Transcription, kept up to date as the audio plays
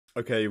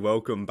Okay,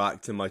 welcome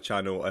back to my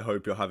channel. I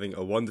hope you're having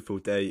a wonderful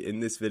day. In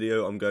this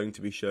video, I'm going to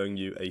be showing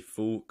you a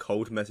full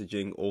cold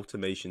messaging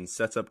automation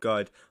setup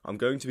guide. I'm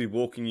going to be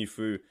walking you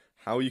through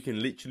how you can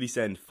literally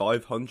send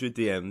 500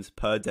 DMs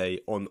per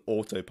day on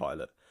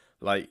autopilot.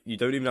 Like, you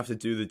don't even have to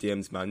do the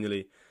DMs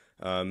manually.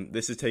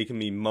 This has taken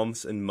me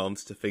months and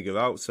months to figure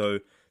out, so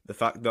the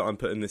fact that I'm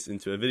putting this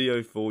into a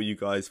video for you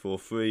guys for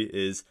free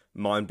is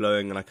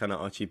mind-blowing, and I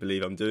cannot actually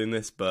believe I'm doing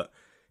this, but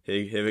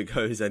here it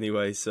goes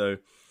anyway. So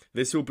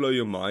this will blow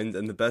your mind,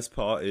 and the best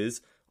part is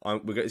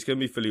it's going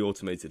to be fully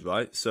automated,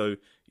 right? So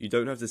you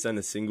don't have to send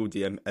a single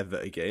DM ever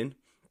again.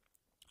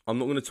 I'm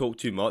not going to talk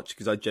too much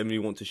because I generally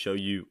want to show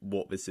you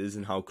what this is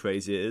and how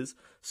crazy it is.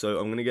 So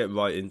I'm going to get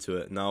right into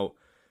it. Now,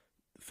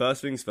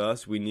 first things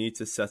first, we need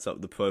to set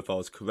up the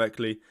profiles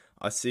correctly.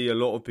 I see a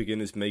lot of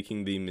beginners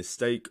making the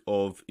mistake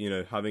of,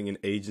 having an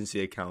agency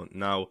account.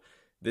 Now,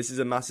 this is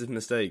a massive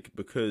mistake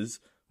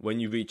because when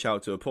you reach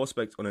out to a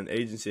prospect on an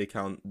agency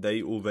account,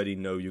 they already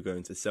know you're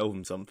going to sell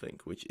them something,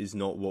 which is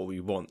not what we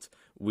want.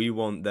 We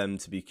want them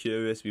to be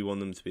curious, we want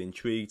them to be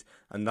intrigued,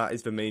 and that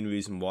is the main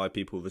reason why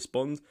people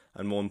respond,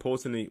 and more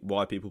importantly,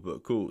 why people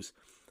book calls.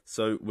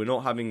 So we're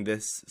not having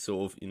this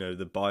sort of,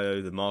 the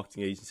bio, the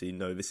marketing agency.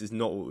 No, this is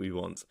not what we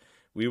want.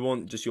 We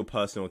want just your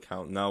personal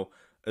account. Now,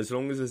 as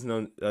long as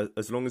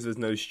there's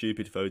no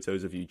stupid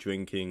photos of you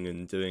drinking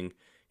and doing,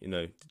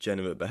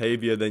 degenerate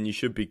behavior, then you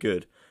should be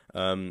good.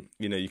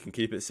 You can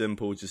keep it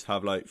simple. Just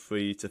have like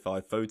 3 to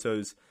 5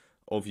 photos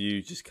of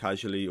you just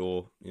casually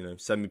or,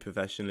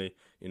 semi-professionally.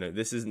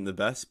 This isn't the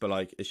best, but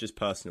like, it's just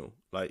personal.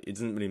 Like, it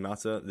doesn't really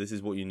matter. This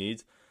is what you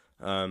need.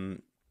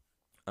 And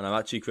I've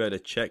actually created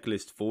a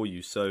checklist for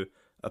you. So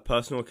a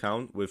personal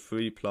account with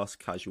 3+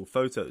 casual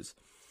photos.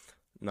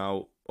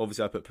 Now,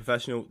 obviously I put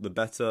professional, the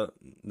better,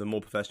 the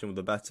more professional,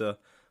 the better.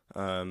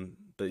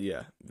 But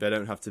yeah, they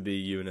don't have to be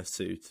you in a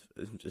suit.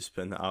 Just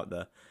putting that out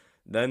there.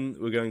 Then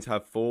we're going to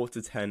have 4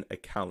 to 10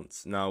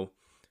 accounts. Now,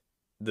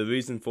 the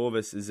reason for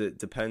this is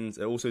it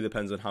also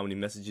depends on how many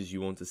messages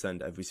you want to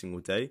send every single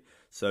day.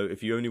 So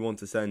if you only want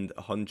to send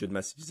 100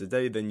 messages a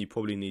day, then you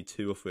probably need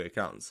 2 or 3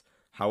 accounts.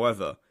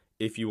 However,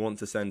 if you want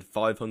to send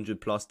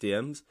 500 plus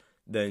DMs,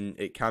 then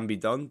it can be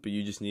done, but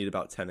you just need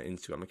about 10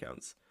 Instagram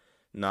accounts.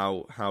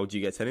 Now, how do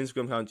you get 10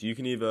 Instagram accounts? You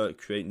can either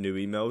create new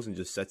emails and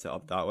just set it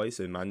up that way,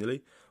 so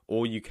manually,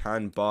 or you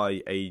can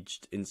buy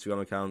aged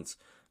Instagram accounts.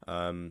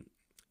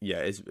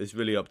 It's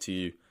really up to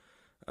you.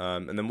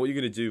 And then what you're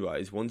going to do,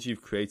 right, is once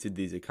you've created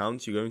these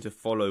accounts, you're going to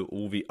follow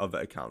all the other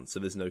accounts, so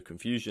there's no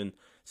confusion.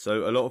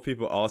 So a lot of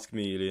people ask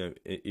me,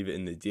 either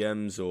in the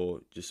DMs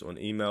or just on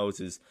emails,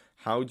 is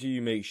how do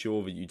you make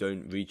sure that you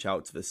don't reach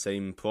out to the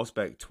same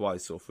prospect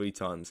twice or 3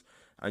 times?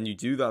 And you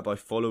do that by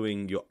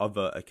following your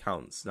other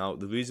accounts. Now,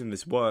 the reason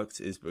this works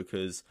is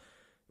because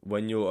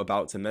when you're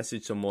about to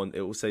message someone,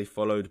 it will say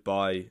followed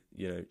by,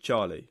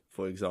 Charlie,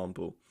 for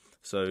example.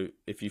 So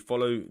if you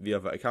follow the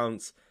other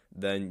accounts,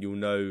 then you'll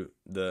know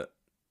that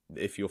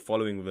if you're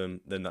following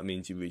them, then that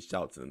means you reached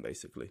out to them,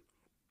 basically.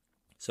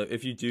 So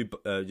if you do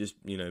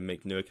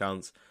make new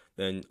accounts,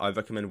 then I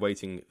recommend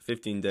waiting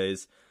 15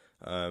 days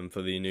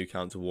for the new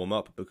account to warm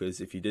up,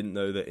 because if you didn't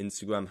know that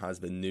Instagram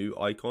has the new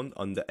icon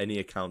under any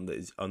account that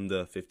is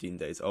under 15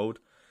 days old.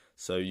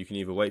 So you can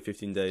either wait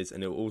 15 days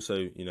and it will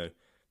also,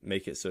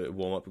 make it so it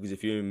warm up, because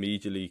if you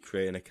immediately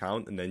create an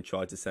account and then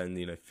try to send,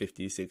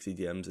 50, 60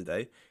 DMs a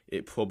day,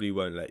 it probably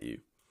won't let you.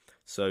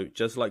 So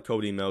just like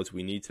cold emails,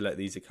 we need to let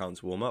these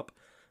accounts warm up,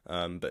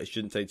 but it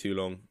shouldn't take too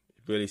long.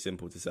 Really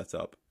simple to set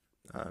up,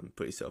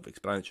 pretty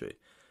self-explanatory.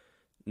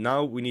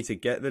 Now we need to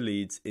get the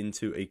leads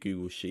into a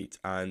Google Sheet,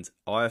 and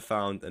I have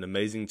found an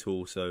amazing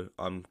tool, so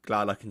I'm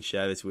glad I can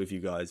share this with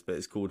you guys, but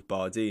it's called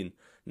Bardeen.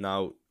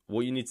 Now,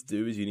 what you need to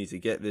do is you need to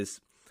get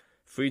this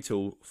free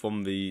tool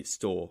from the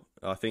store.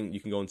 I think you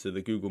can go onto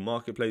the Google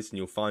Marketplace and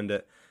you'll find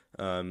it,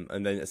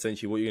 and then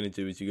essentially what you're going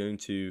to do is you're going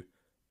to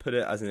put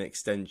it as an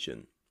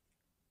extension.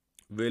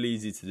 Really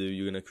easy to do.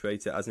 You're going to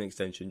create it as an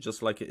extension,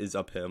 just like it is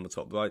up here on the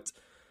top right,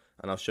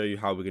 and I'll show you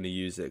how we're going to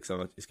use it,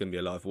 because it's going to be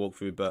a live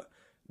walkthrough. But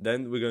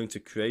then we're going to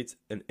create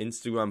an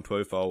Instagram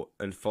profile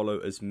and follow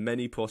as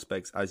many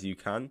prospects as you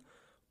can,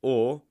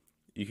 or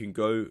you can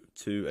go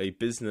to a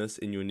business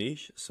in your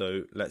niche.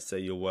 So let's say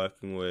you're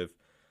working with,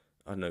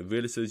 I don't know,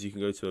 realtors. You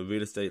can go to a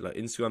real estate like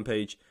Instagram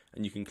page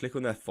and you can click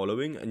on their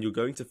following, and you're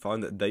going to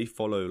find that they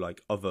follow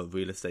like other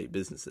real estate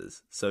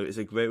businesses. So it's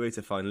a great way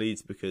to find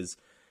leads, because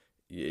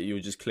you're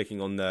just clicking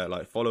on their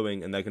like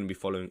following and they're going to be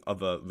following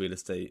other real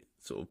estate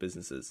sort of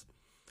businesses.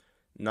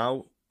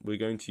 Now we're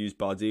going to use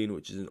Bardeen,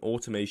 which is an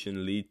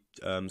automation lead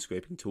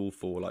scraping tool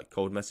for like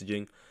cold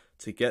messaging,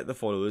 to get the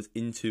followers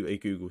into a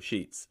Google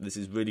Sheets. This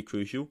is really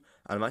crucial,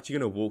 and I'm actually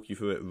going to walk you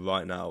through it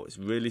right now. It's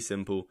really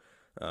simple.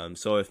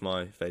 Sorry if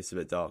my face is a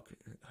bit dark.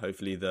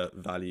 Hopefully the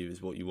value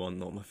is what you want,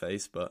 not my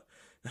face, but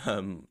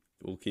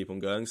we'll keep on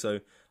going. So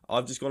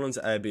I've just gone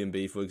onto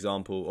Airbnb, for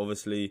example.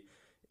 Obviously,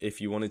 if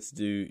you wanted to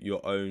do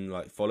your own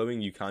like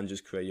following, you can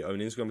just create your own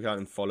Instagram account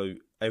and follow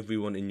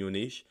everyone in your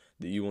niche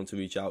that you want to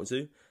reach out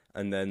to,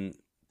 and then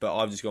but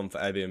I've just gone for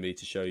Airbnb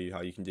to show you how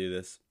you can do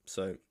this.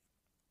 So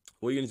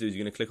what you're going to do is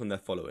you're going to click on their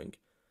following.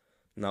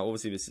 Now,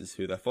 obviously, this is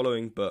who they're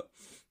following, but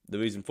the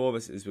reason for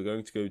this is we're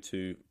going to go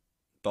to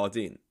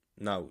Bardeen.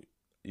 Now,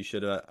 you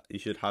should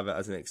have it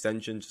as an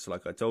extension, just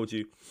like I told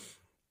you.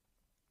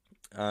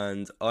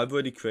 And I've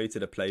already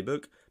created a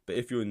playbook, but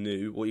if you're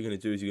new, what you're going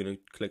to do is you're going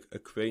to click a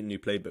create new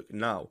playbook.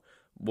 Now,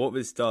 what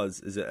this does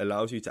is it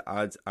allows you to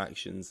add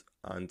actions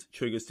and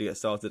triggers to get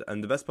started.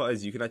 And the best part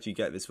is you can actually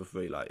get this for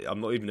free. Like,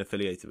 I'm not even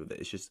affiliated with it.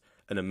 It's just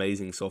an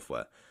amazing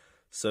software.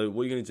 So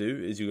what you're going to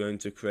do is you're going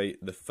to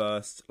create the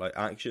first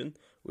action,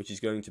 which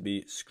is going to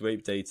be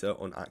scrape data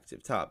on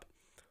active tab.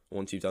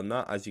 Once you've done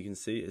that, as you can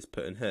see, it's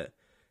put in here.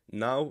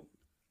 Now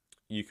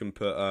you can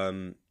put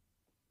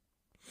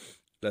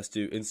let's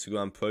do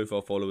Instagram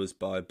profile followers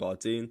by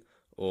Bardeen,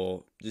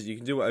 or just you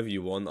can do whatever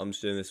you want. I'm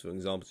just doing this for an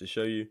example to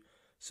show you.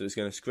 So it's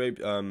going to scrape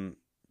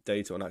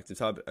data on active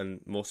tab, and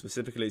more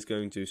specifically, it's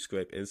going to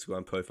scrape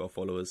Instagram profile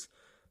followers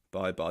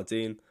by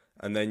Bardeen.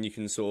 And then you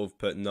can sort of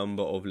put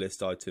number of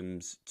list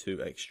items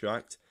to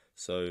extract.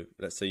 So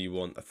let's say you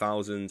want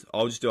 1,000.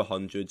 I'll just do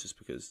 100 just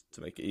because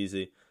to make it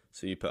easy.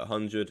 So you put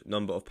 100,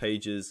 number of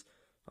pages.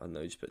 I don't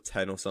know, just put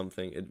 10 or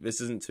something. This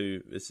isn't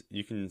too.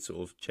 You can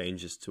sort of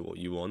change this to what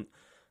you want.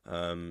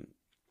 And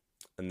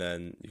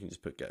then you can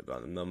just put get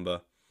random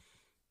number.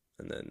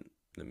 And then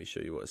let me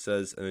show you what it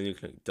says. And then you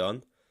click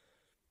done.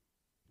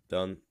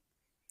 Done.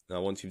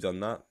 Now once you've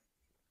done that,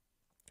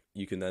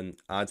 you can then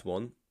add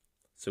one.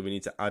 So we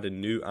need to add a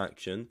new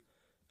action,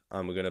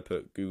 and we're going to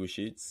put Google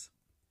Sheets.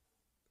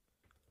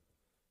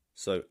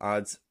 So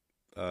add,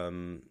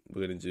 we're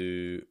going to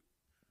do,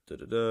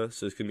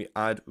 so it's going to be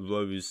add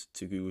rows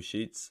to Google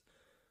Sheets.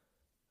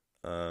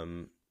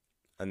 And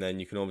then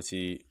you can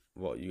obviously,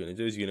 what you're going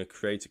to do is you're going to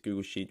create a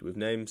Google Sheet with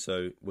name.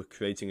 So we're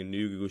creating a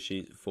new Google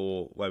Sheet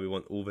for where we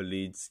want all the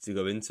leads to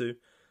go into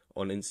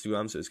on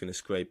Instagram. So it's going to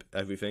scrape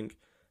everything,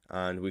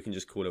 and we can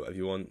just call it whatever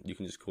you want. You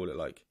can just call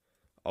it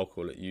I'll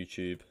call it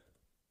YouTube.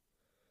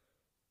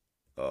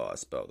 Oh, I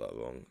spelled that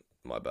wrong.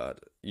 My bad.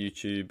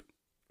 YouTube.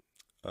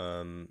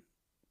 I'll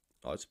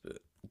just put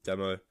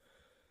demo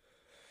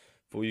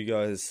for you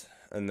guys.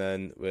 And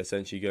then we're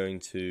essentially going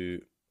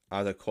to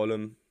add a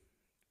column.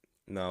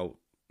 Now,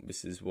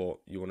 this is what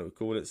you want to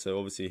call it. So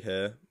obviously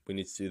here, we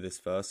need to do this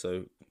first.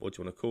 So what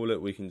do you want to call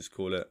it? We can just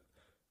call it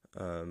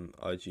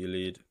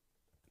IG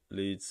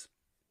leads.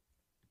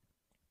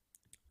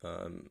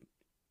 We're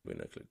going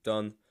to click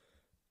done.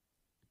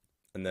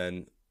 And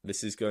then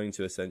this is going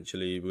to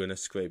essentially, we're going to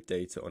scrape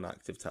data on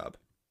active tab.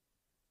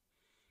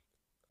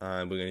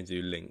 And we're going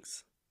to do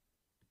links.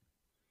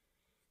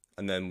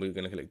 And then we're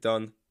going to click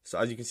done. So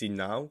as you can see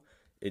now,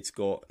 it's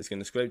going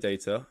to scrape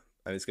data,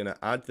 and it's going to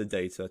add the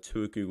data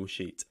to a Google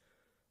Sheet.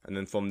 And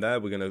then from there,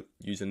 we're going to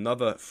use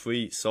another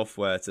free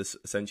software to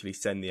essentially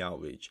send the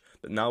outreach.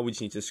 But now we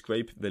just need to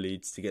scrape the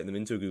leads to get them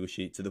into a Google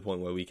Sheet to the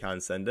point where we can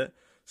send it.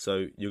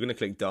 So you're going to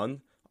click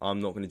done. I'm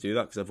not going to do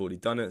that because I've already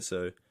done it.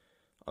 So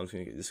I'm just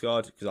going to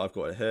discard because I've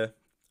got it here.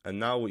 And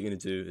now what you're going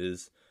to do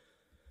is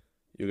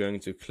you're going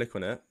to click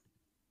on it.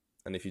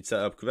 And if you set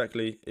it up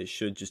correctly, it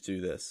should just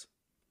do this.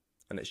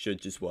 And it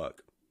should just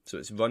work. So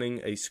it's running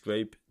a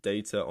scrape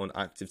data on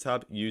active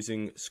tab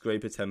using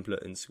scraper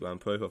template Instagram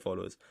profile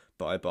followers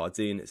by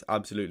Bardeen. It's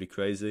absolutely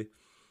crazy.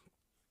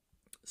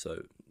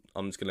 So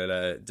I'm just going to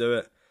let it do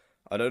it.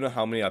 I don't know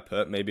how many I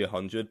put, maybe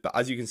 100. But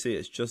as you can see,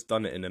 it's just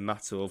done it in a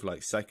matter of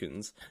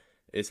seconds.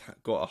 It's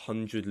got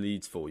 100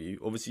 leads for you.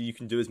 Obviously, you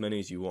can do as many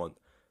as you want.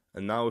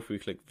 And now if we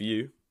click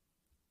view,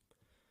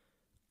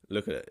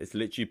 look at it. It's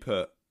literally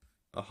put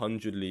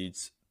 100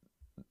 leads.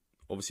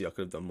 Obviously, I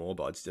could have done more,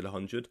 but I just did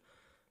 100.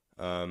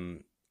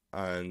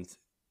 And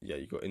yeah,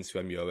 you've got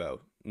Instagram URL.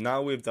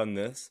 Now we've done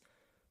this,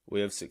 we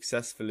have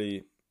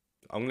successfully,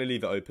 I'm going to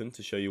leave it open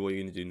to show you what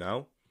you're going to do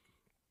now.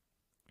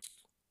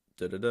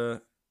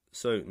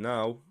 So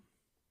now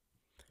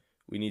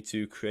we need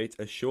to create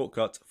a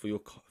shortcut for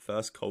your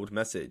first cold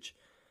message.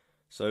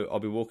 So I'll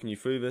be walking you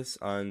through this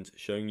and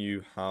showing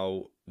you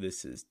how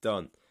this is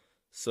done.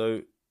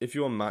 So if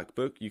you're on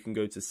MacBook, you can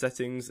go to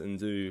settings and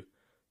do,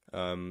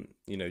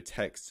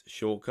 text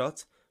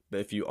shortcut. But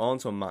if you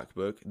aren't on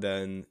MacBook,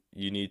 then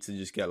you need to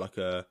just get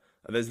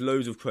there's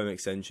loads of Chrome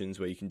extensions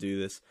where you can do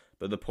this.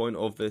 But the point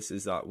of this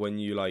is that when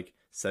you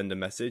send a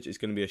message, it's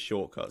going to be a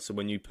shortcut. So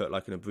when you put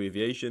an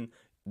abbreviation,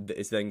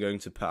 it's then going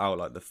to put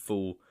out the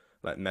full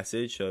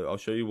message. So I'll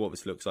show you what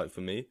this looks like for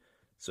me.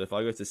 So if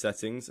I go to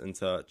settings and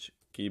search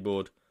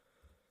keyboard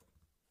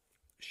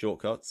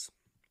shortcuts,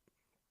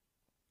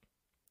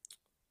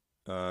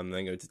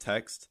 then go to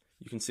text,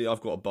 you can see I've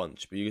got a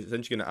bunch, but you're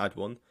essentially going to add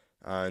one,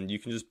 and you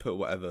can just put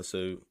whatever.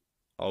 So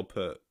I'll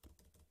put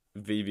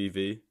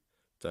VVV,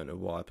 don't know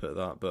why I put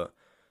that,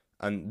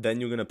 and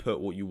then you're going to put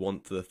what you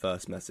want for the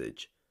first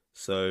message.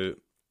 So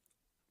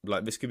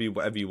this could be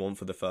whatever you want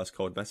for the first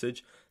cold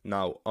message.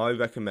 Now I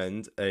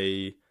recommend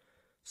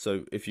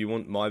so if you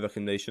want my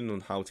recommendation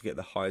on how to get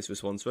the highest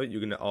response rate, you're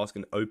going to ask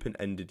an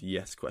open-ended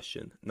yes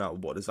question. Now,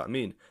 what does that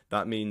mean?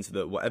 That means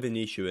that whatever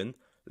niche you're in,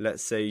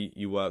 let's say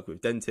you work with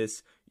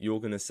dentists, you're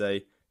going to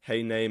say,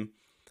 hey name,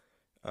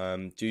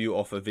 do you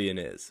offer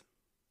veneers?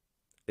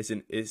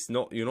 it's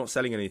not, you're not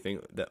selling anything,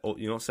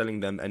 you're not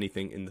selling them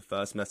anything in the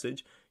first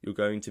message. You're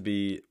going to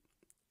be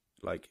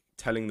like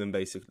telling them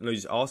basically, no,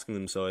 just asking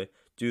them, sorry,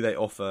 do they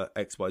offer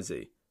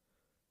XYZ?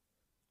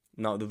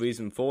 Now the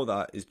reason for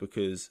that is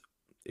because,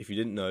 if you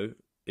didn't know,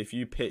 if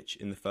you pitch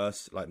in the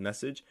first like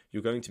message,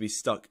 you're going to be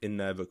stuck in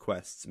their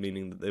requests,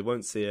 meaning that they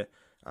won't see it.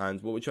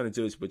 And what we're trying to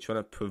do is we're trying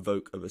to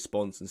provoke a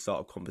response and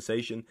start a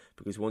conversation,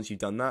 because once you've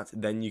done that,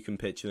 then you can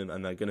pitch them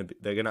and they're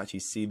gonna actually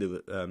see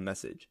the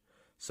message.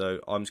 So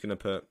I'm just gonna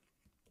put,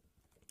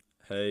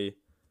 hey,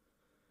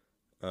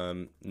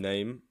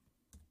 name.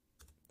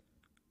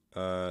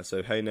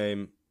 So hey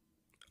name.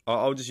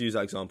 I'll just use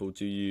that example.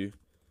 Do you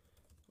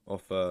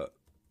offer?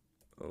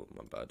 Oh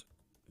my bad.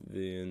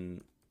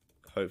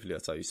 Hopefully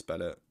that's how you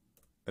spell it.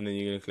 And then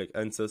you're gonna click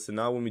enter. So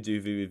now when we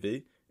do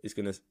VVV, it's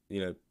gonna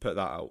put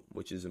that out,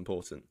 which is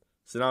important.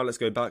 So now let's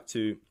go back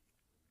to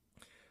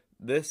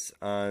this,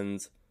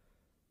 and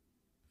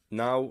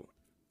now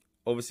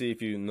obviously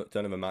if you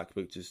don't have a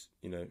MacBook, just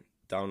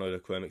download a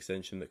Chrome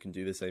extension that can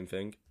do the same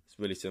thing. It's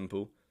really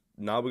simple.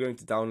 Now we're going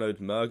to download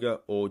Murga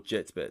or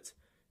Jitbit.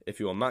 If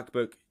you're on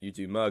MacBook, you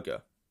do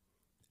Murga.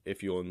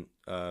 If you're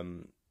not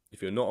on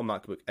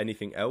MacBook,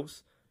 anything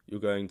else, you're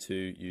going to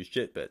use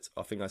Jitbit.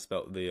 I think I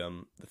spelt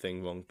the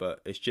thing wrong,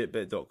 but it's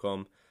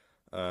jitbit.com.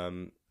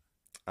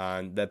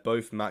 And they're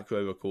both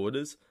macro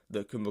recorders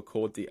that can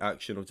record the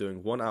action of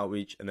doing one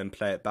outreach and then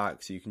play it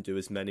back, so you can do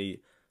as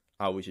many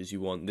outreach as you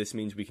want. This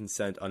means we can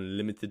send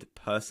unlimited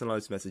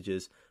personalized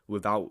messages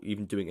without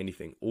even doing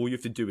anything. All you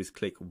have to do is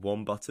click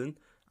one button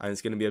and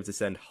it's going to be able to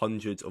send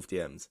hundreds of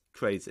DMs.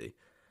 Crazy.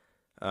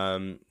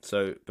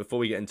 So before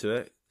we get into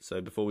it,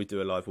 before we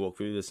do a live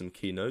walkthrough, there's some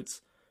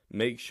keynotes.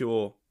 Make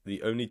sure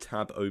the only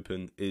tab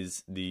open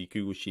is the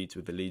Google Sheets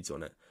with the leads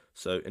on it.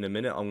 So in a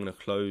minute, I'm going to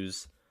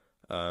close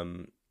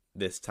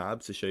this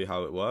tab to show you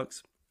how it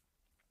works.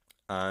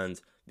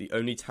 And the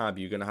only tab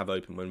you're going to have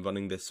open when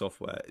running this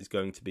software is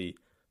going to be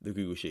the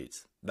Google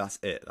Sheets. That's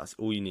it. That's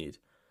all you need.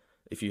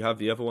 If you have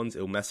the other ones,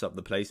 it'll mess up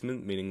the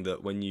placement, meaning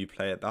that when you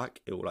play it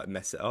back, it will like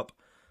mess it up.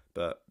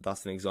 But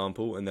that's an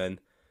example. And then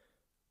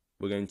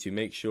we're going to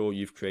make sure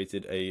you've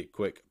created a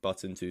quick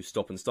button to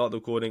stop and start the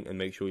recording, and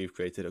make sure you've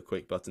created a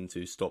quick button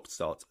to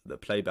start the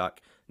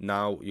playback.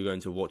 Now you're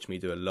going to watch me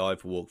do a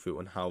live walkthrough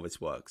on how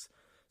this works.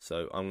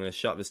 So I'm going to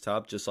shut this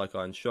tab just like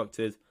I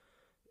instructed.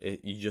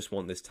 You just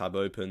want this tab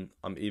open.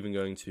 I'm even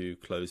going to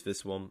close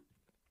this one.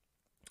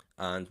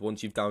 And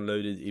once you've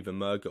downloaded either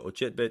Murga or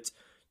Jitbit,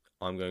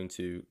 I'm going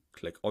to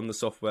click on the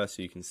software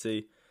so you can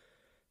see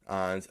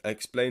and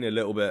explain a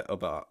little bit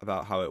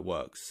about how it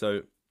works.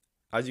 So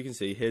as you can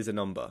see, here's a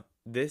number.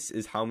 This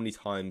is how many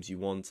times you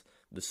want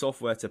the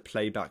software to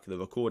play back the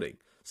recording.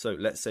 So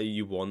let's say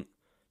you want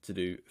to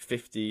do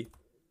 50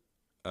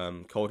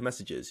 cold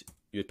messages.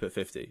 You'd put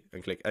 50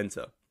 and click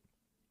enter.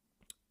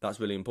 That's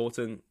really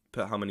important.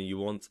 Put how many you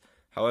want.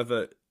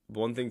 However,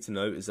 one thing to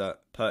note is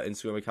that per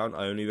Instagram account,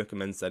 I only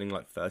recommend sending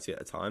like 30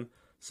 at a time.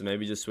 So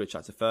maybe just switch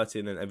that to 30,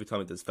 and then every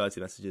time it does 30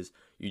 messages,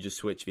 you just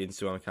switch the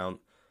Instagram account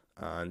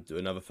and do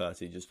another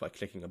 30 just by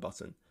clicking a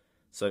button.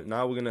 So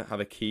now we're going to have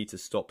a key to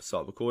start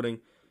recording.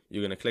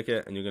 You're going to click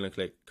it and you're going to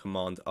click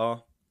Command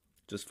R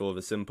just for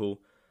the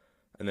simple.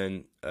 And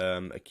then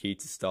a key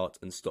to start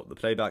and stop the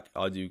playback.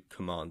 I'll do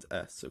Command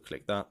S. So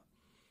click that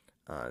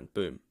and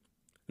boom.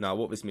 Now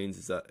what this means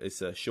is that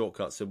it's a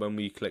shortcut. So when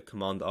we click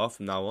Command R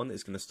from now on,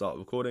 it's going to start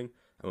recording.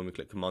 And when we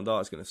click Command R,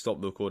 it's going to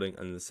stop the recording.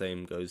 And the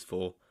same goes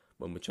for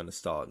when we're trying to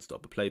start and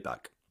stop the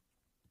playback.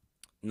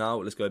 Now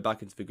let's go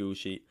back into the Google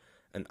Sheet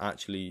and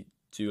actually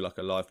do like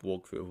a live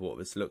walkthrough of what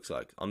this looks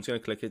like. I'm just going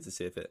to click it to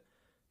see if it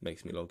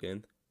makes me log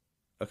in.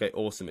 Okay,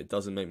 awesome. It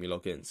doesn't make me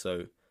log in.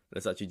 So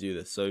let's actually do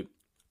this. So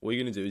what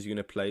you're going to do is you're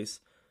going to place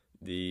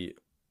you're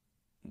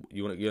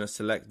going to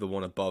select the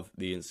one above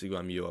the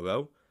Instagram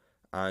URL,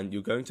 and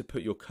you're going to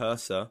put your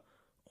cursor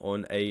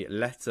on a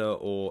letter,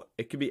 or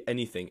it could be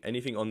anything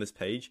on this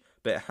page,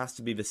 but it has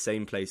to be the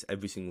same place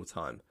every single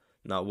time.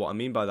 Now what I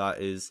mean by that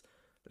is,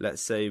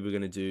 let's say we're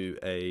going to do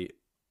a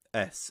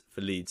S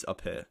for leads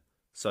up here.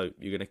 So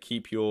you're going to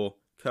keep your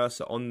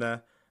cursor on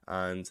there,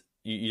 and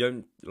you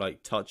don't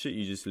like touch it,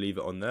 you just leave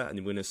it on there, and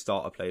we're going to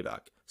start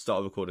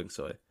a recording,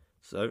 sorry.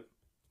 So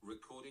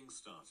recording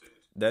started.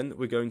 Then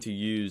we're going to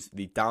use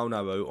the down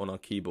arrow on our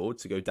keyboard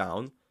to go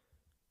down.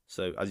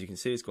 So as you can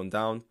see, it's gone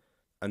down,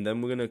 and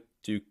then we're going to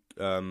do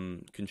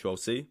Control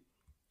C,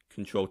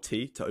 Control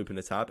T to open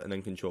a tab, and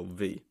then Control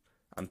V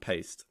and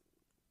paste.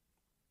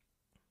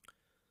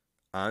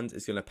 And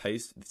it's going to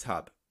paste the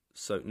tab.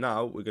 So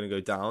now we're going to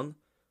go down,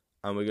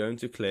 and we're going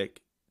to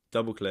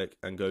double click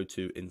and go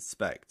to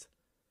inspect.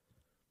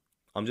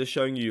 I'm just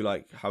showing you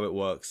like how it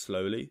works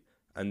slowly,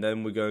 and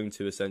then we're going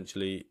to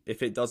essentially,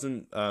 if it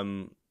doesn't,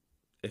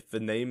 if the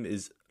name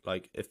is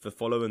like, if the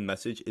follow and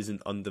message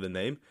isn't under the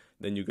name,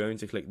 then you're going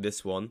to click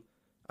this one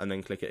and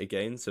then click it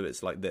again. So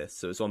it's like this.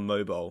 So it's on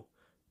mobile,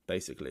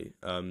 basically,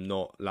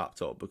 not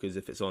laptop, because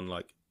if it's on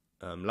like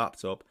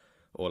laptop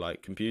or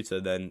like computer,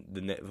 then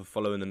the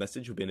follow and the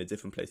message will be in a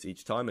different place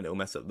each time, and it'll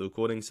mess up the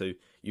recording. So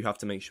you have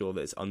to make sure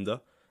that it's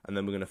under, and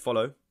then we're going to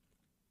follow.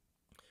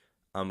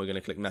 and we're going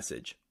to click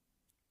message.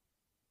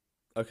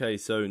 Okay,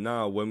 so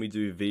now when we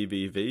do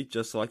VVV,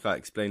 just like I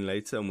explained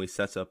later, and we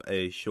set up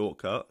a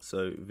shortcut,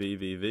 so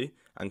VVV,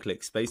 and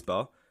click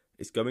spacebar,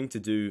 it's going to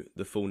do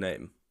the full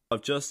name.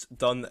 I've just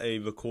done a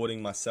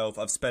recording myself.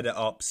 I've sped it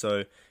up,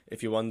 so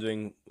if you're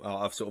wondering,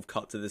 I've sort of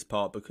cut to this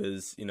part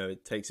because, you know,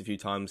 it takes a few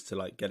times to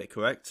like get it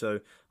correct.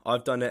 So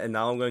I've done it, and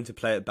now I'm going to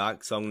play it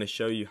back. So I'm going to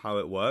show you how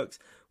it works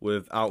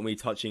without me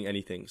touching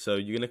anything. So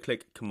you're going to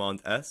click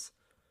Command S.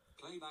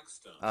 Playback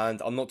start.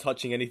 And I'm not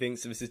touching anything,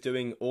 so this is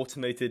doing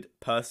automated,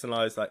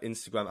 personalized like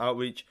Instagram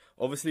outreach.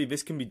 Obviously,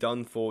 this can be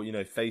done for, you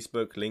know,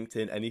 Facebook,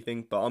 LinkedIn,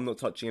 anything, but I'm not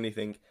touching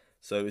anything.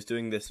 So it's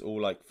doing this all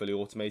like fully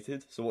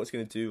automated. So what it's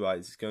going to do, right,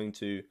 is it's going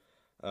to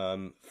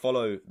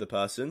follow the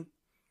person,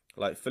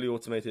 like fully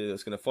automated.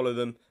 It's going to follow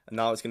them, and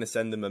now it's going to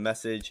send them a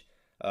message,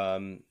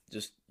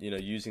 just, you know,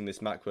 using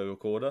this macro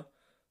recorder.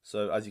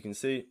 So as you can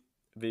see,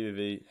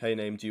 VVV, hey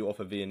name, do you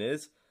offer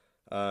veneers?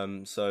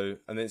 And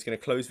then it's going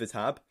to close the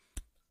tab,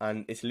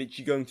 and it's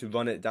literally going to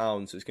run it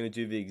down. So it's going to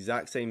do the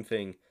exact same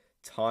thing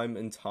time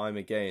and time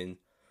again.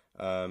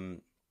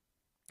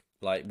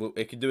 Like,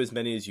 it could do as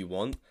many as you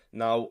want.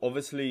 Now,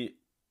 obviously,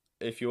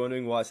 if you're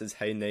wondering why it says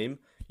hey name,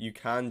 you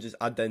can just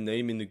add their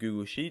name in the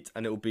Google Sheet,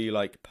 and it will be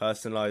like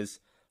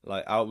personalized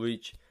like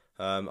outreach.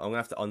 I'm gonna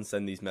have to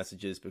unsend these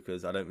messages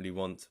because I don't really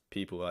want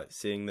people like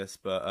seeing this,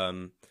 but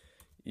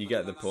you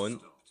get the point.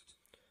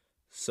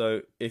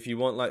 So if you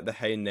want like the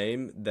hey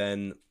name,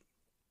 then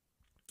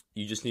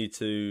you just need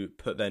to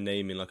put their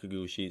name in like a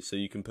Google Sheet. So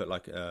you can put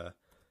like a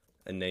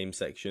name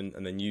section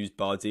and then use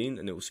Bardeen,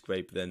 and it will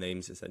scrape their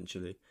names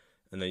essentially.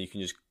 And then you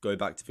can just go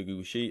back to the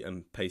Google Sheet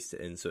and paste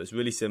it in. So it's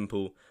really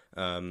simple,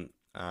 and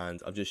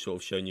I've just sort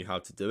of shown you how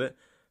to do it.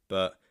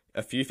 But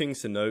a few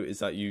things to note is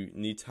that you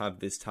need to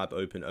have this tab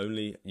open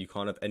only. You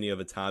can't have any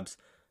other tabs.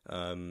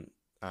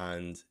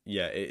 And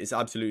yeah, it's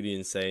absolutely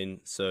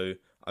insane. So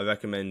I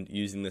recommend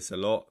using this a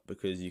lot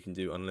because you can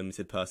do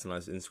unlimited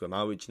personalized Instagram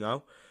outreach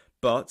now.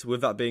 But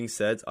with that being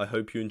said, I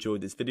hope you enjoyed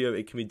this video.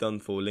 It can be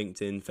done for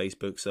LinkedIn,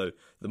 Facebook. So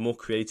the more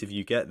creative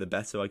you get, the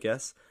better, I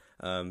guess.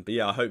 But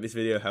yeah, I hope this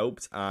video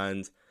helped,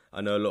 and I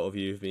know a lot of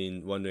you have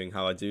been wondering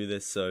how I do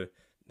this, so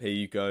here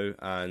you go,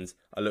 and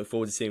I look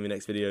forward to seeing you in the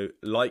next video.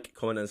 Like,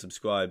 comment, and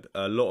subscribe.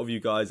 A lot of you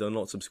guys are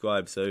not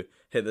subscribed, so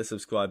hit the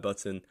subscribe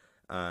button,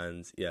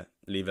 and yeah,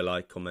 leave a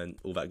like, comment,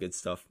 all that good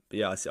stuff. But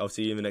yeah, I'll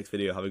see you in the next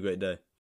video. Have a great day.